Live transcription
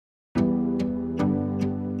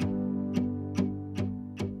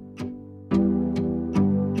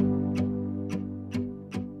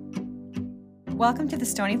Welcome to the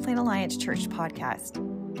Stony Plain Alliance Church podcast.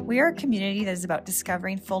 We are a community that is about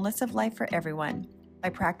discovering fullness of life for everyone by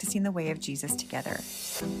practicing the way of Jesus together.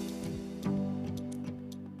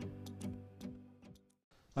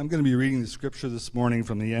 I'm going to be reading the scripture this morning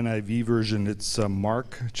from the NIV version. It's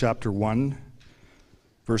Mark chapter 1,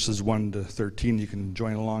 verses 1 to 13. You can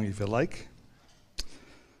join along if you like.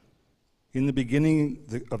 In the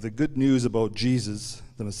beginning of the good news about Jesus,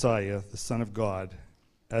 the Messiah, the Son of God,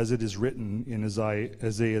 as it is written in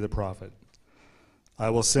Isaiah the prophet,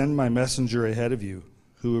 I will send my messenger ahead of you,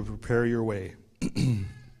 who will prepare your way.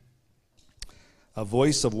 A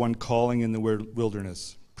voice of one calling in the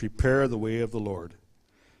wilderness, prepare the way of the Lord.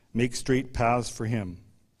 Make straight paths for him.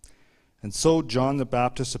 And so John the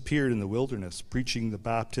Baptist appeared in the wilderness, preaching the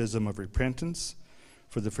baptism of repentance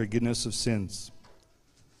for the forgiveness of sins.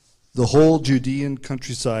 The whole Judean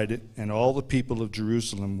countryside and all the people of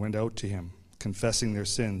Jerusalem went out to him, confessing their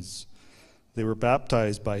sins. They were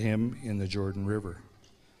baptized by him in the Jordan River.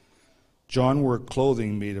 John wore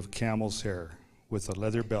clothing made of camel's hair, with a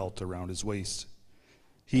leather belt around his waist.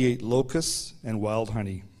 He ate locusts and wild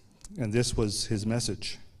honey, and this was his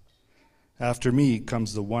message. After me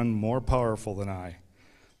comes the one more powerful than I,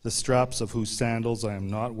 the straps of whose sandals I am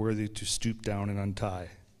not worthy to stoop down and untie.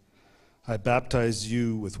 I baptize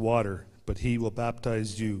you with water, but he will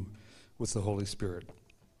baptize you with the Holy Spirit.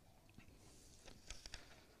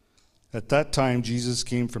 At that time, Jesus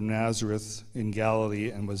came from Nazareth in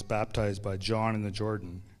Galilee and was baptized by John in the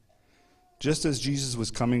Jordan. Just as Jesus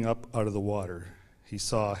was coming up out of the water, he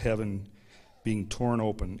saw heaven being torn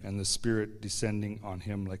open and the Spirit descending on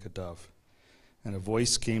him like a dove. And a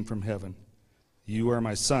voice came from heaven, You are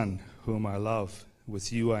my Son, whom I love.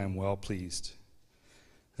 With you I am well pleased.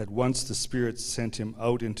 At once the Spirit sent him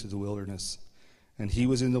out into the wilderness, and he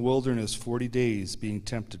was in the wilderness 40 days, being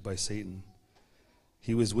tempted by Satan.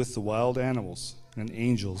 He was with the wild animals, and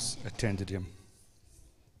angels attended him.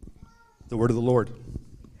 The word of the Lord.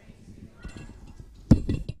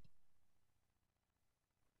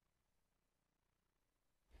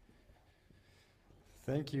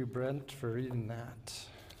 Thank you, Brent, for reading that.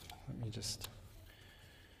 Let me just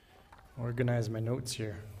organize my notes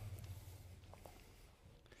here.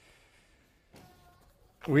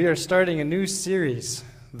 We are starting a new series,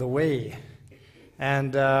 The Way,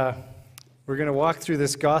 and we're going to walk through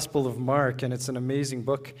this Gospel of Mark, and it's an amazing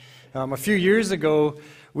book. A few years ago,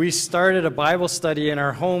 we started a Bible study in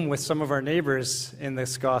our home with some of our neighbors in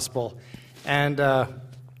this Gospel, and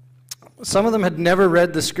some of them had never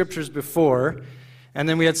read the Scriptures before, and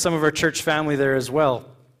then we had some of our church family there as well.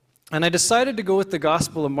 And I decided to go with the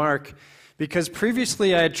Gospel of Mark because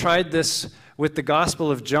previously I had tried this with the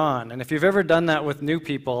Gospel of John. And if you've ever done that with new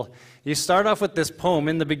people, you start off with this poem.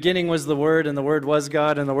 In the beginning was the Word, and the Word was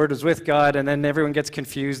God, and the Word was with God, and then everyone gets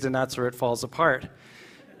confused, and that's where it falls apart.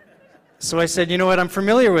 So I said, you know what, I'm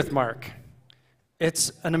familiar with Mark.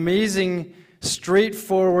 It's an amazing,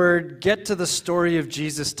 straightforward, get to the story of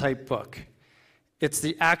Jesus type book. It's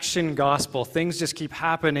the action gospel. Things just keep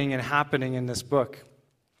happening and happening in this book.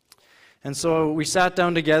 And so we sat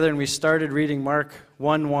down together and we started reading Mark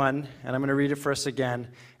 1:1, and I'm going to read it for us again.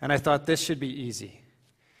 And I thought this should be easy.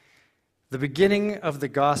 The beginning of the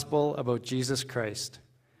gospel about Jesus Christ,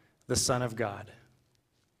 the Son of God.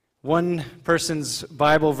 One person's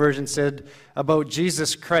Bible version said about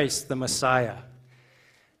Jesus Christ, the Messiah.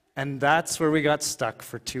 And that's where we got stuck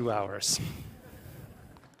for 2 hours.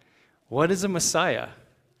 What is a Messiah?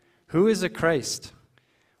 Who is a Christ?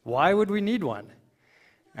 Why would we need one?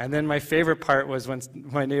 And then my favorite part was when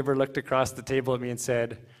my neighbor looked across the table at me and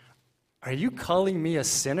said, Are you calling me a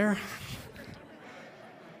sinner?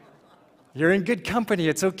 You're in good company,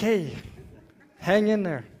 it's okay. Hang in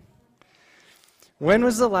there. When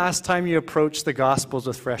was the last time you approached the Gospels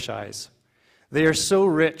with fresh eyes? They are so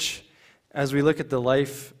rich as we look at the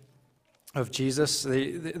life of Jesus.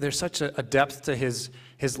 There's such a depth to his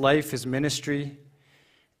life, his ministry.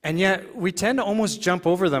 And yet, we tend to almost jump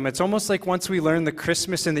over them. It's almost like once we learn the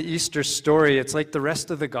Christmas and the Easter story, it's like the rest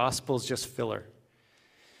of the Gospels just filler.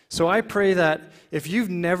 So I pray that if you've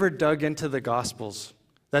never dug into the Gospels,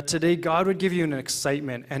 that today God would give you an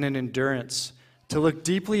excitement and an endurance to look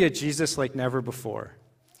deeply at Jesus like never before.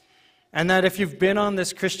 And that if you've been on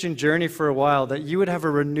this Christian journey for a while, that you would have a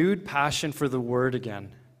renewed passion for the Word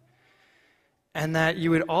again. And that you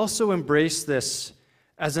would also embrace this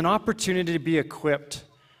as an opportunity to be equipped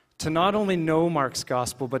to not only know Mark's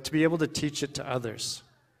gospel, but to be able to teach it to others.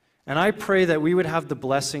 And I pray that we would have the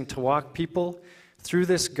blessing to walk people through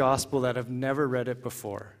this gospel that have never read it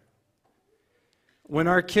before. When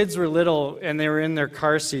our kids were little and they were in their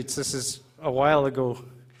car seats, this is a while ago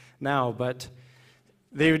now, but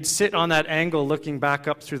they would sit on that angle looking back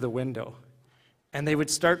up through the window, and they would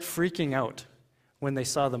start freaking out when they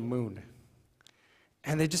saw the moon.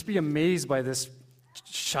 And they'd just be amazed by this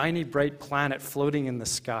shiny, bright planet floating in the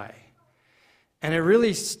sky. And it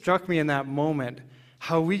really struck me in that moment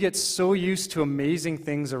how we get so used to amazing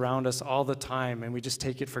things around us all the time, and we just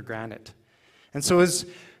take it for granted. And so as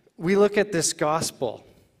we look at this gospel,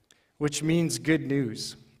 which means good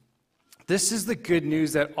news, this is the good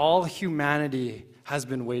news that all humanity has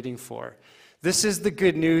been waiting for. This is the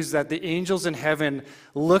good news that the angels in heaven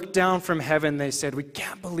looked down from heaven. They said, we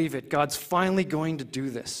can't believe it. God's finally going to do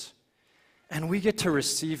this. And we get to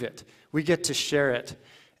receive it. We get to share it.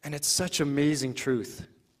 And it's such amazing truth.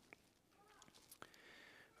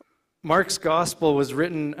 Mark's gospel was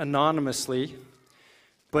written anonymously,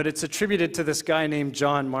 but it's attributed to this guy named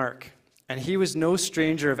John Mark. And he was no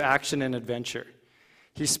stranger of action and adventure.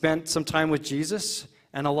 He spent some time with Jesus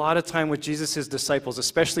and a lot of time with Jesus' disciples,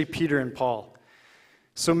 especially Peter and Paul.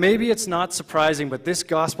 So maybe it's not surprising, but this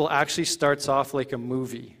gospel actually starts off like a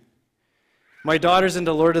movie. My daughter's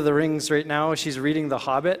into Lord of the Rings right now. She's reading The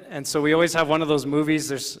Hobbit, and so we always have one of those movies,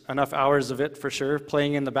 there's enough hours of it for sure,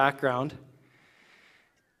 playing in the background.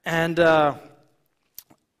 And,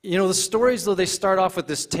 the stories, though, they start off with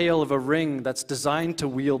this tale of a ring that's designed to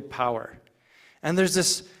wield power. And there's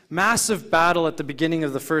this massive battle at the beginning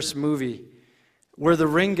of the first movie where the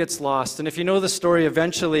ring gets lost. And if you know the story,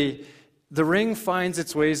 eventually the ring finds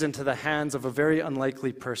its ways into the hands of a very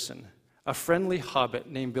unlikely person, a friendly hobbit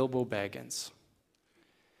named Bilbo Baggins.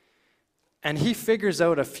 And he figures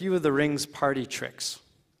out a few of the ring's party tricks,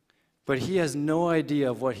 but he has no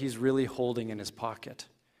idea of what he's really holding in his pocket.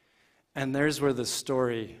 And there's where the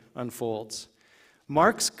story unfolds.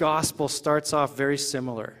 Mark's gospel starts off very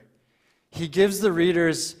similar. He gives the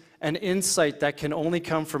readers an insight that can only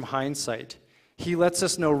come from hindsight. He lets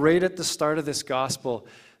us know right at the start of this gospel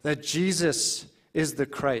that Jesus is the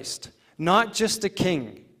Christ, not just a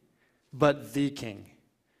king, but the King,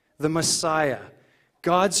 the Messiah,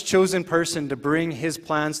 God's chosen person to bring his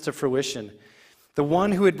plans to fruition, the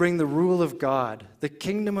one who would bring the rule of God, the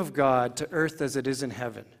kingdom of God to earth as it is in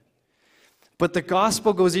heaven. But the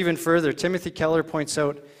gospel goes even further. Timothy Keller points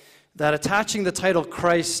out that attaching the title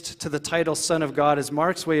Christ to the title Son of God is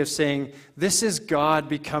Mark's way of saying, this is God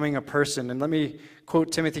becoming a person. And let me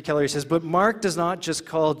quote Timothy Keller. He says, but Mark does not just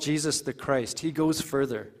call Jesus the Christ. He goes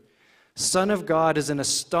further. Son of God is an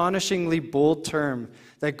astonishingly bold term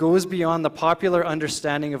that goes beyond the popular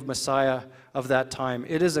understanding of Messiah of that time.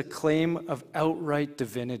 It is a claim of outright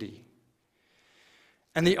divinity.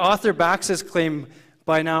 And the author backs his claim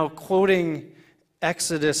by now quoting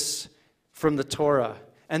Exodus from the Torah.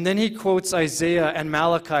 And then he quotes Isaiah and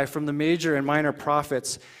Malachi from the major and minor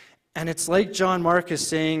prophets. And it's like John Mark is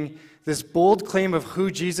saying this bold claim of who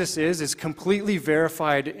Jesus is completely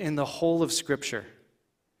verified in the whole of Scripture.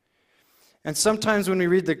 And sometimes when we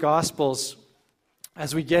read the Gospels,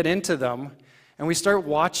 as we get into them, and we start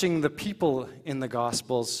watching the people in the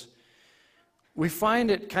Gospels, we find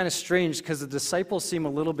it kind of strange because the disciples seem a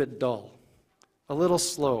little bit dull, a little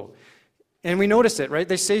slow. And we notice it, right?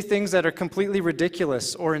 They say things that are completely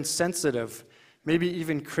ridiculous or insensitive, maybe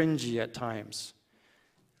even cringy at times.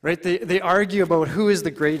 Right? They argue about who is the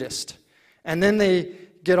greatest. And then they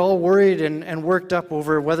get all worried and worked up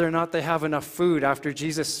over whether or not they have enough food after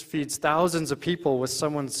Jesus feeds thousands of people with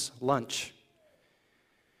someone's lunch.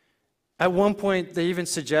 At one point, they even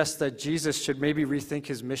suggest that Jesus should maybe rethink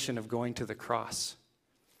his mission of going to the cross.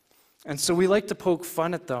 And so we like to poke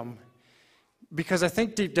fun at them because I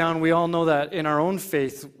think deep down we all know that in our own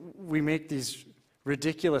faith we make these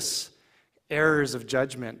ridiculous errors of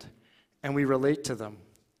judgment and we relate to them.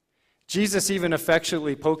 Jesus even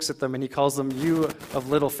affectionately pokes at them and he calls them you of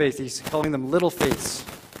little faith. He's calling them little faiths.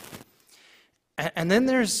 And then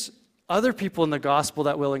there's other people in the gospel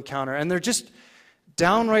that we'll encounter, and they're just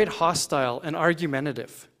downright hostile and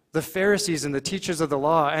argumentative. The Pharisees and the teachers of the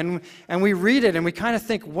law. And we read it and we kind of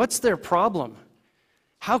think, what's their problem?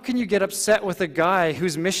 How can you get upset with a guy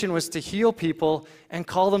whose mission was to heal people and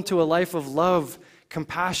call them to a life of love,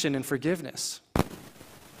 compassion, and forgiveness?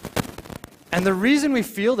 And the reason we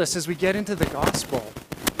feel this as we get into the gospel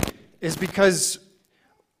is because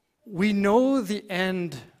we know the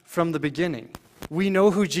end from the beginning. We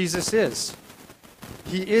know who Jesus is.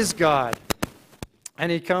 He is God.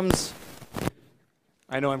 And he comes...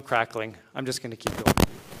 I know I'm crackling. I'm just going to keep going.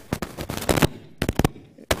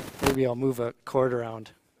 Maybe I'll move a cord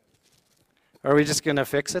around. Are we just going to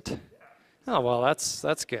fix it? Oh, well,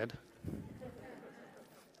 that's good.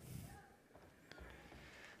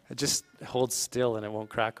 It just holds still and it won't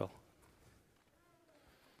crackle.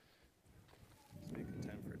 It's making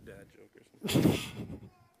time for a dad joke or something.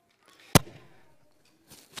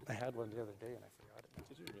 had one the other day and I forgot it.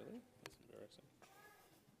 Did you really? That's embarrassing.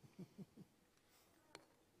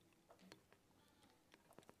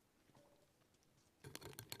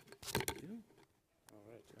 All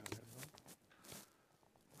right. Yeah, there we go.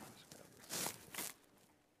 Let's grab this.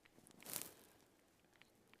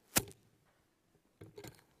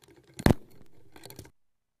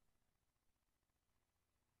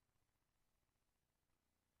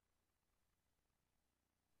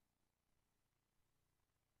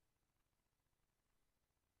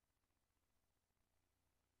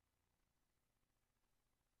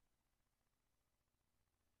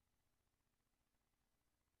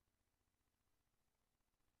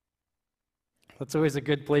 That's always a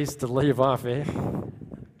good place to leave off, eh?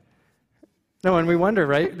 No, and we wonder,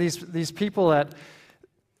 right? These people that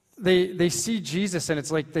they see Jesus and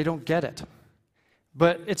it's like they don't get it.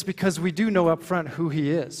 But it's because we do know up front who he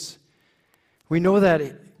is. We know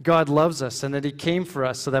that God loves us and that he came for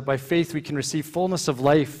us so that by faith we can receive fullness of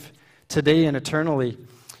life today and eternally.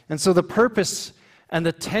 And so the purpose and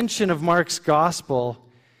the tension of Mark's gospel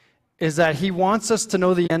is that he wants us to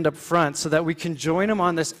know the end up front so that we can join him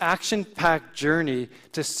on this action-packed journey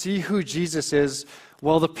to see who Jesus is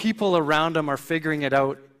while the people around him are figuring it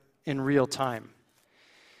out in real time.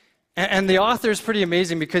 And the author is pretty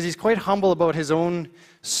amazing because he's quite humble about his own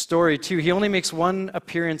story too. He only makes one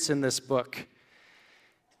appearance in this book.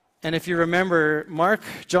 And if you remember,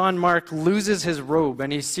 John Mark loses his robe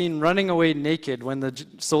and he's seen running away naked when the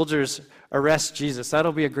soldiers arrest Jesus.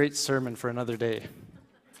 That'll be a great sermon for another day.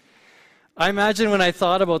 I imagine when I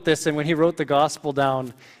thought about this and when he wrote the gospel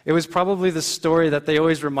down, it was probably the story that they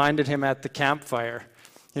always reminded him at the campfire.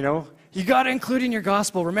 You know, you got to include in your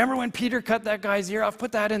gospel. Remember when Peter cut that guy's ear off?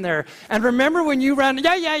 Put that in there. And remember when you ran?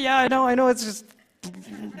 Yeah, I know. It's just,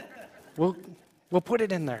 we'll put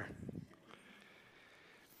it in there.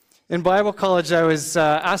 In Bible college, I was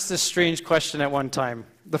asked this strange question at one time.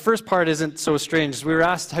 The first part isn't so strange. We were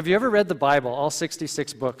asked, have you ever read the Bible, all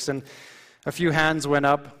 66 books? And a few hands went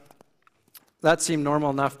up. That seemed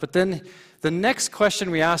normal enough. But then the next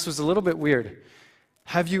question we asked was a little bit weird.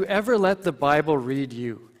 Have you ever let the Bible read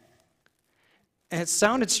you? And it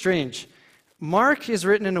sounded strange. Mark is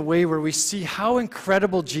written in a way where we see how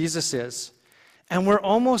incredible Jesus is. And we're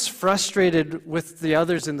almost frustrated with the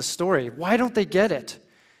others in the story. Why don't they get it?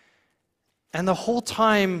 And the whole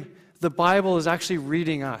time, the Bible is actually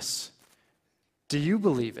reading us. Do you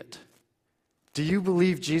believe it? Do you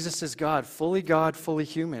believe Jesus is God, fully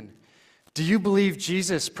human? Do you believe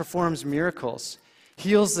Jesus performs miracles,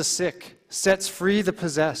 heals the sick, sets free the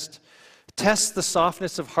possessed, tests the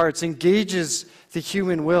softness of hearts, engages the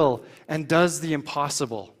human will, and does the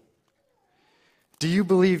impossible? Do you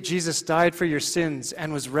believe Jesus died for your sins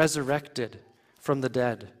and was resurrected from the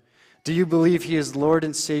dead? Do you believe he is Lord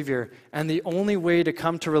and Savior and the only way to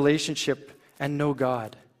come to relationship and know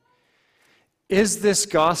God? Is this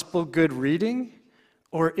gospel good reading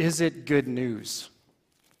or is it good news?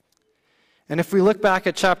 And if we look back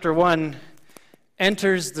at chapter 1,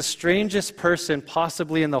 enters the strangest person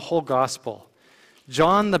possibly in the whole gospel,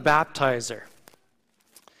 John the Baptizer.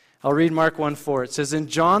 I'll read Mark 1:4. It says, "And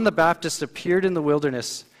John the Baptist appeared in the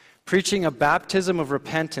wilderness, preaching a baptism of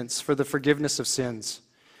repentance for the forgiveness of sins."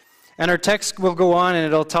 And our text will go on and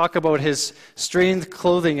it'll talk about his strained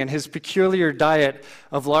clothing and his peculiar diet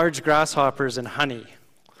of large grasshoppers and honey,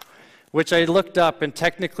 which I looked up, and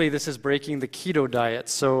technically this is breaking the keto diet,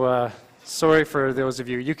 so sorry for those of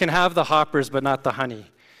you. You can have the hoppers, but not the honey.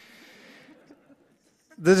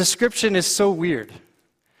 The description is so weird,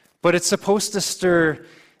 but it's supposed to stir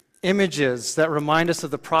images that remind us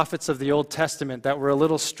of the prophets of the Old Testament that were a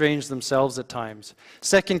little strange themselves at times.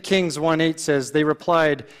 2 Kings 1:8 says, "They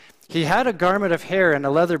replied, 'He had a garment of hair and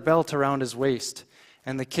a leather belt around his waist.'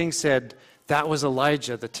 And the king said, 'That was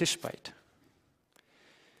Elijah the Tishbite.'"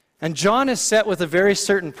 And John is set with a very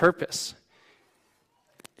certain purpose.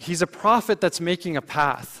 He's a prophet that's making a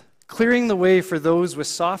path, clearing the way for those with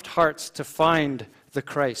soft hearts to find the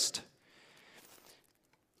Christ.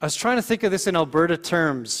 I was trying to think of this in Alberta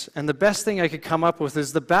terms, and the best thing I could come up with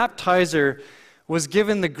is the baptizer was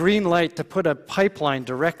given the green light to put a pipeline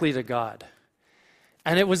directly to God.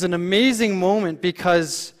 And it was an amazing moment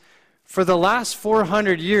because for the last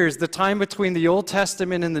 400 years, the time between the Old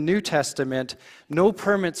Testament and the New Testament, no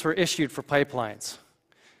permits were issued for pipelines.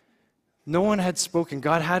 No one had spoken.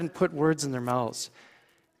 God hadn't put words in their mouths.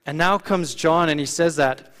 And now comes John and he says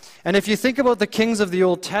that. And if you think about the kings of the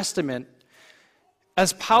Old Testament,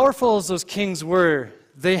 as powerful as those kings were,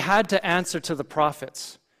 they had to answer to the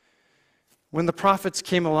prophets. When the prophets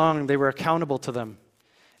came along, they were accountable to them.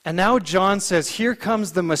 And now John says, here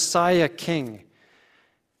comes the Messiah king.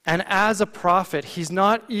 And as a prophet, he's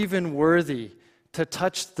not even worthy to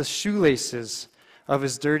touch the shoelaces of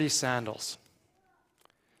his dirty sandals.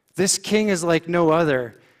 This king is like no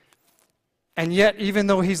other. And yet, even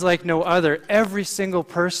though he's like no other, every single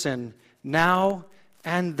person, now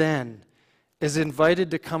and then, is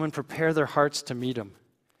invited to come and prepare their hearts to meet him.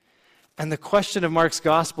 And the question of Mark's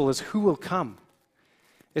gospel is, who will come?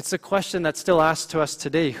 It's a question that's still asked to us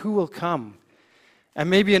today. Who will come? And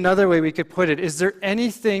maybe another way we could put it, is there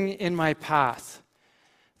anything in my path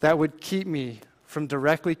that would keep me from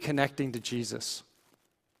directly connecting to Jesus?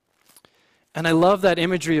 And I love that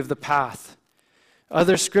imagery of the path.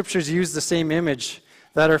 Other scriptures use the same image,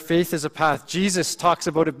 that our faith is a path. Jesus talks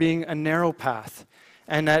about it being a narrow path,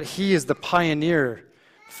 and that he is the pioneer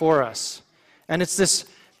for us. And it's this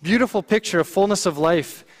beautiful picture of fullness of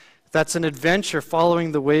life that's an adventure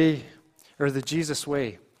following the way, or the Jesus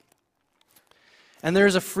way. And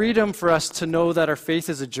there's a freedom for us to know that our faith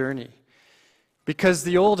is a journey. Because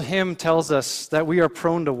the old hymn tells us that we are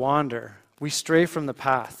prone to wander. We stray from the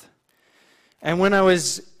path. And when I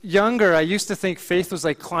was younger, I used to think faith was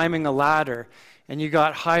like climbing a ladder, and you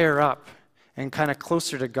got higher up and kind of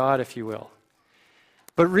closer to God, if you will.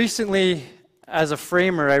 But recently, as a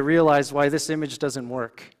framer, I realized why this image doesn't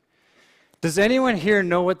work. Does anyone here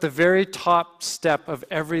know what the very top step of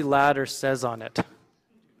every ladder says on it?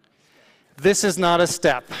 This is not a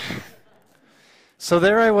step. So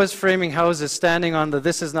there I was framing houses, standing on the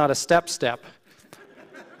this is not a step.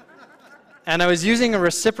 And I was using a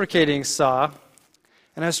reciprocating saw,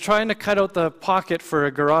 and I was trying to cut out the pocket for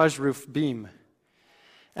a garage roof beam.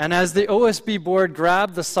 And as the OSB board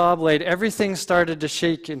grabbed the saw blade, everything started to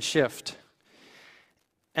shake and shift.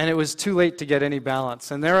 And it was too late to get any balance.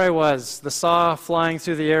 And there I was, the saw flying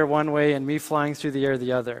through the air one way and me flying through the air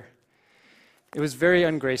the other. It was very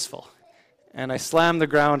ungraceful. And I slammed the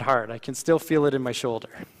ground hard. I can still feel it in my shoulder.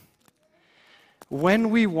 When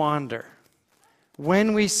we wander,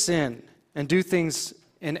 when we sin and do things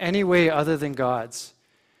in any way other than God's,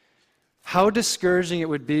 how discouraging it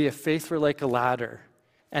would be if faith were like a ladder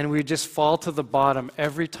and we just fall to the bottom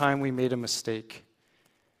every time we made a mistake.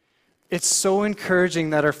 It's so encouraging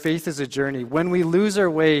that our faith is a journey. When we lose our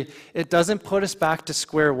way, it doesn't put us back to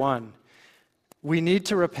square one. We need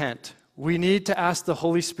to repent. We need to ask the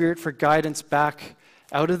Holy Spirit for guidance back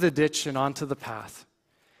out of the ditch and onto the path.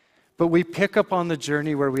 But we pick up on the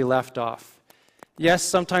journey where we left off. Yes,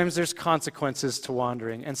 sometimes there's consequences to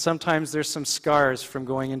wandering, and sometimes there's some scars from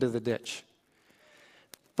going into the ditch.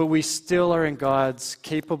 But we still are in God's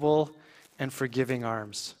capable and forgiving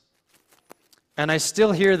arms. And I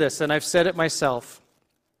still hear this, and I've said it myself,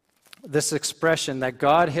 this expression that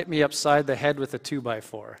God hit me upside the head with a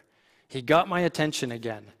 2x4. He got my attention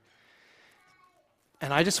again.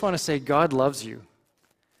 And I just want to say, God loves you.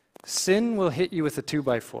 Sin will hit you with a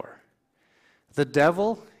 2x4. The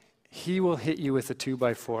devil, he will hit you with a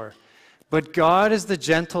 2x4. But God is the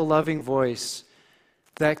gentle, loving voice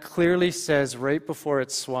that clearly says right before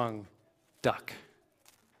it's swung, duck.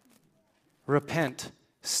 Repent.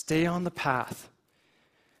 Stay on the path.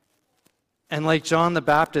 And like John the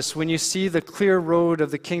Baptist, when you see the clear road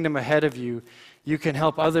of the kingdom ahead of you, you can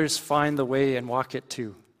help others find the way and walk it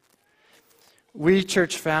too. We,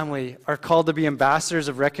 church family, are called to be ambassadors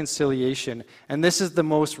of reconciliation, and this is the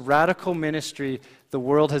most radical ministry the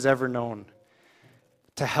world has ever known,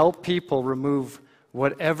 to help people remove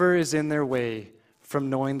whatever is in their way from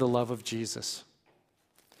knowing the love of Jesus.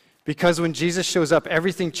 Because when Jesus shows up,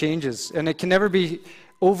 everything changes, and it can never be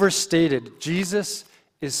overstated. Jesus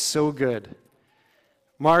is so good.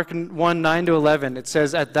 Mark 1, 9-11, it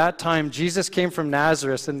says, "At that time, Jesus came from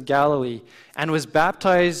Nazareth in Galilee and was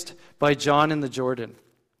baptized by John in the Jordan.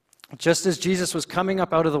 Just as Jesus was coming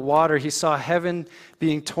up out of the water, he saw heaven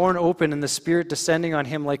being torn open and the Spirit descending on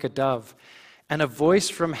him like a dove. And a voice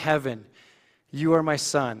from heaven, 'You are my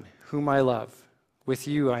Son, whom I love. With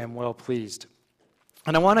you I am well pleased.'"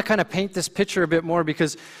 And I want to kind of paint this picture a bit more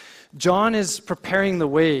because John is preparing the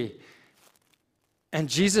way and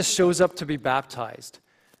Jesus shows up to be baptized.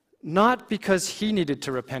 Not because he needed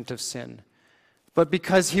to repent of sin, but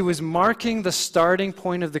because he was marking the starting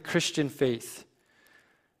point of the Christian faith.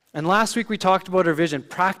 And last week we talked about our vision,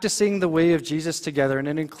 practicing the way of Jesus together, and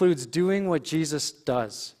it includes doing what Jesus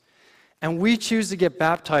does. And we choose to get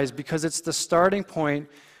baptized because it's the starting point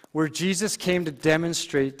where Jesus came to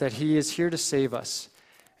demonstrate that he is here to save us,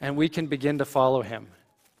 and we can begin to follow him.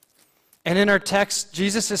 And in our text,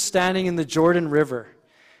 Jesus is standing in the Jordan River,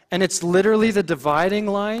 and it's literally the dividing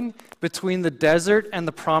line between the desert and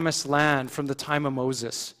the promised land from the time of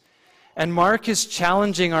Moses. And Mark is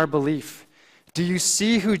challenging our belief. Do you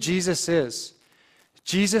see who Jesus is?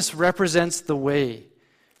 Jesus represents the way.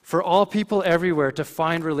 for all people everywhere to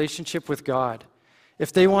find relationship with God.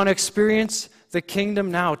 If they want to experience the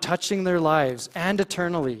kingdom now, touching their lives and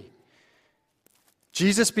eternally,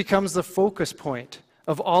 Jesus becomes the focus point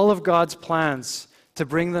of all of God's plans to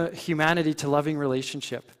bring the humanity to loving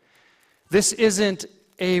relationship. This isn't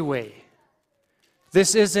a way.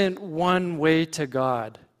 This isn't one way to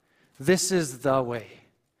God. This is the way.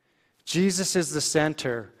 Jesus is the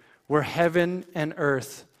center where heaven and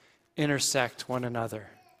earth intersect one another.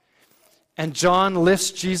 And John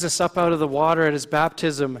lifts Jesus up out of the water at his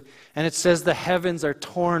baptism, and it says the heavens are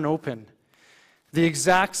torn open. The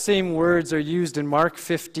exact same words are used in Mark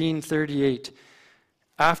 15:38.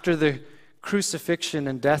 After the crucifixion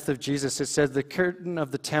and death of Jesus, it said the curtain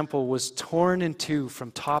of the temple was torn in two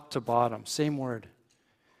from top to bottom. Same word.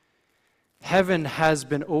 Heaven has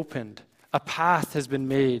been opened. A path has been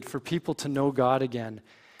made for people to know God again,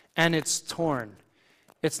 and it's torn.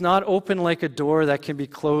 It's not open like a door that can be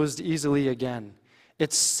closed easily again.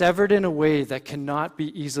 It's severed in a way that cannot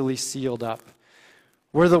be easily sealed up.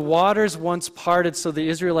 Where the waters once parted so the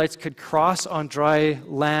Israelites could cross on dry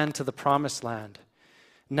land to the promised land,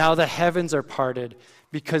 now the heavens are parted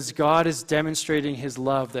because God is demonstrating his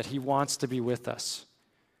love that he wants to be with us.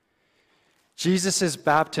 Jesus'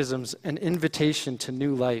 baptism's an invitation to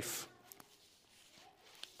new life.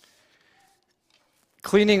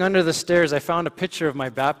 Cleaning under the stairs, I found a picture of my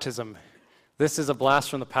baptism. This is a blast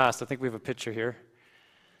from the past. I think we have a picture here.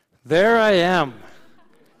 There I am,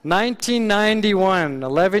 1991,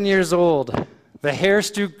 11 years old. The hair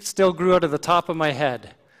still grew out of the top of my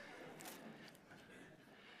head.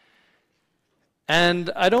 And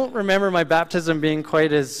I don't remember my baptism being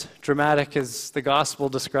quite as dramatic as the gospel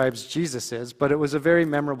describes Jesus is, but it was a very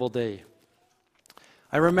memorable day.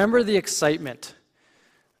 I remember the excitement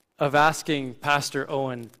of asking Pastor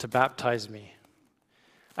Owen to baptize me.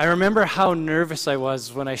 I remember how nervous I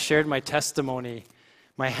was when I shared my testimony,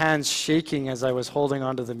 my hands shaking as I was holding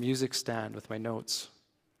onto the music stand with my notes.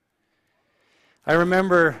 I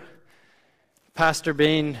remember Pastor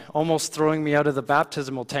Bain almost throwing me out of the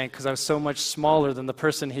baptismal tank because I was so much smaller than the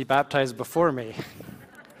person he baptized before me.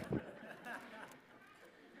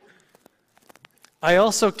 I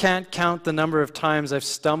also can't count the number of times I've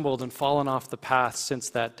stumbled and fallen off the path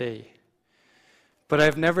since that day. But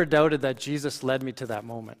I've never doubted that Jesus led me to that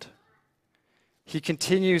moment. He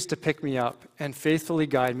continues to pick me up and faithfully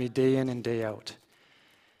guide me day in and day out.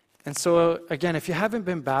 And so, again, if you haven't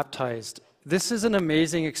been baptized, this is an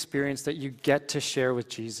amazing experience that you get to share with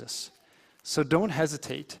Jesus. So don't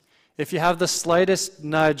hesitate. If you have the slightest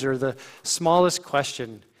nudge or the smallest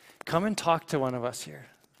question, come and talk to one of us here.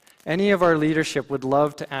 Any of our leadership would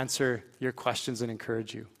love to answer your questions and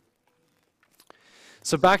encourage you.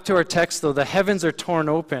 So back to our text, though. The heavens are torn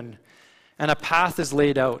open, and a path is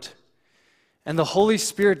laid out. And the Holy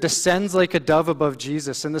Spirit descends like a dove above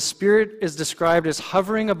Jesus. And the Spirit is described as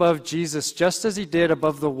hovering above Jesus, just as he did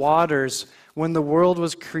above the waters when the world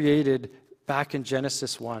was created back in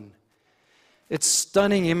Genesis 1. It's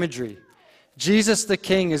stunning imagery. Jesus the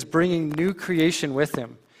King is bringing new creation with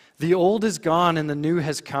him. The old is gone and the new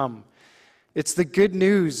has come. It's the good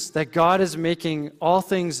news that God is making all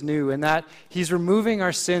things new and that he's removing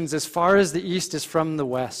our sins as far as the east is from the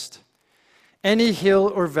west. Any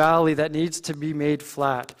hill or valley that needs to be made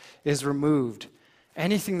flat is removed.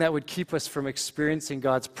 Anything that would keep us from experiencing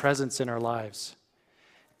God's presence in our lives.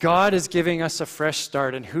 God is giving us a fresh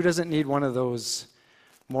start, and who doesn't need one of those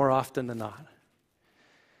more often than not?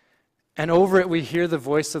 And over it, we hear the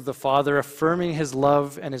voice of the Father affirming his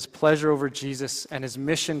love and his pleasure over Jesus and his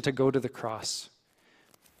mission to go to the cross.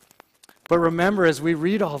 But remember, as we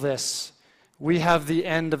read all this, we have the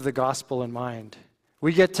end of the gospel in mind.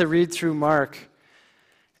 We get to read through Mark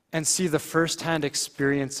and see the firsthand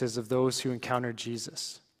experiences of those who encountered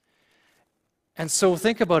Jesus. And so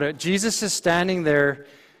think about it. Jesus is standing there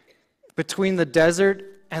between the desert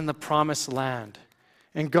and the promised land.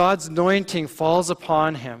 And God's anointing falls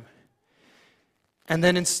upon him. And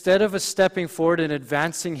then instead of stepping forward and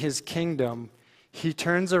advancing his kingdom, he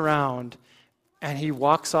turns around and he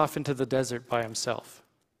walks off into the desert by himself.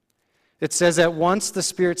 It says, at once the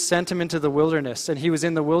Spirit sent him into the wilderness, and he was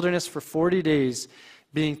in the wilderness for 40 days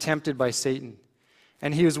being tempted by Satan.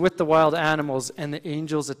 And he was with the wild animals, and the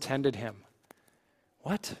angels attended him.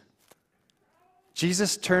 What?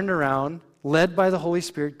 Jesus turned around, led by the Holy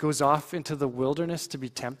Spirit, goes off into the wilderness to be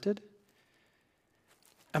tempted?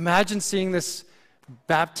 Imagine seeing this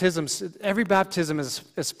baptism. Every baptism is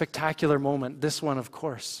a spectacular moment. This one, of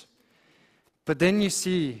course. But then you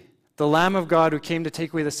see the Lamb of God who came to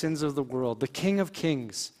take away the sins of the world, the King of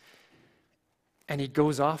Kings, and he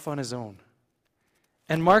goes off on his own.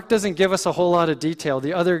 And Mark doesn't give us a whole lot of detail.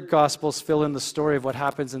 The other Gospels fill in the story of what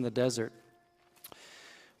happens in the desert.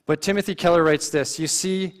 But Timothy Keller writes this, you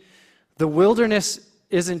see, the wilderness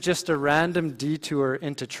isn't just a random detour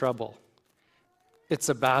into trouble. It's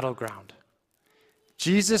a battleground.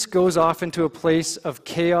 Jesus goes off into a place of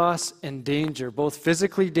chaos and danger, both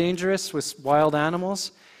physically dangerous with wild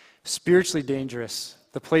animals, spiritually dangerous,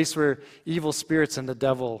 the place where evil spirits and the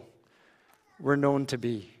devil were known to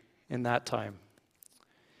be in that time.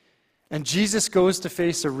 And Jesus goes to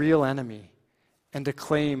face a real enemy and to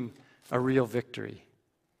claim a real victory.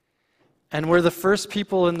 And we're the first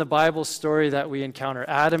people in the Bible story that we encounter,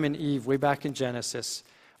 Adam and Eve, way back in Genesis,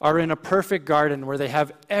 are in a perfect garden where they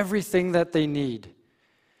have everything that they need.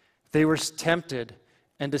 They were tempted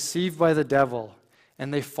and deceived by the devil,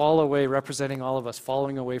 and they fall away, representing all of us,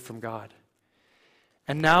 falling away from God.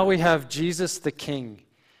 And now we have Jesus the King,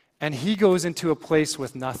 and he goes into a place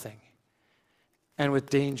with nothing and with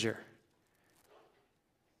danger.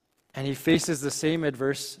 And he faces the same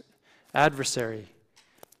adversary,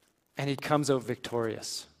 and he comes out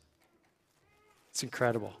victorious. It's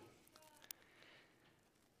incredible.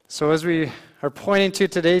 So as we are pointing to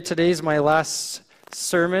today, today's my last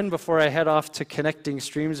sermon before I head off to Connecting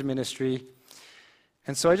Streams Ministry.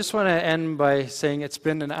 And so I just want to end by saying it's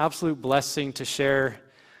been an absolute blessing to share,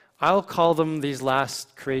 I'll call them these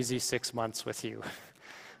last crazy 6 months with you.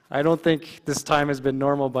 I don't think this time has been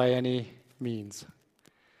normal by any means.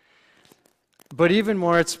 But even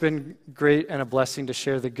more, it's been great and a blessing to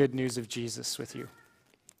share the good news of Jesus with you.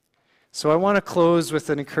 So I want to close with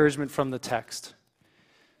an encouragement from the text.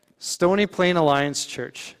 Stony Plain Alliance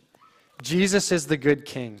Church, Jesus is the good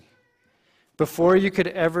King. Before you could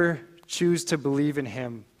ever choose to believe in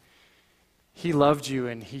him, he loved you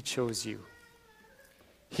and he chose you.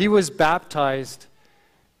 He was baptized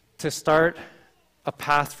to start a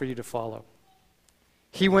path for you to follow.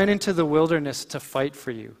 He went into the wilderness to fight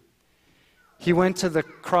for you. He went to the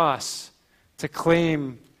cross to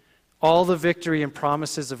claim all the victory and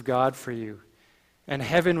promises of God for you. And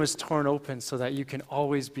heaven was torn open so that you can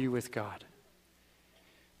always be with God.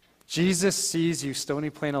 Jesus sees you,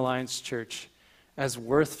 Stony Plain Alliance Church, as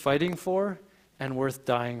worth fighting for and worth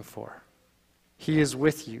dying for. He is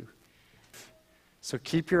with you. So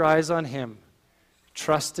keep your eyes on him.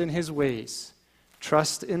 Trust in his ways.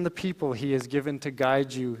 Trust in the people he has given to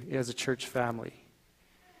guide you as a church family.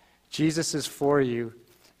 Jesus is for you,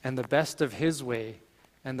 and the best of his way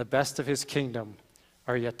and the best of his kingdom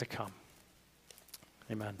are yet to come.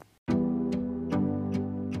 Amen.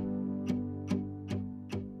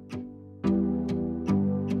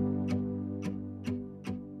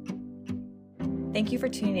 Thank you for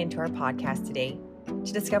tuning into our podcast today.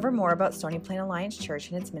 To discover more about Stony Plain Alliance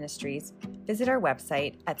Church and its ministries, visit our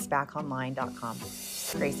website at spaconline.com.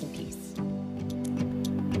 Grace and peace.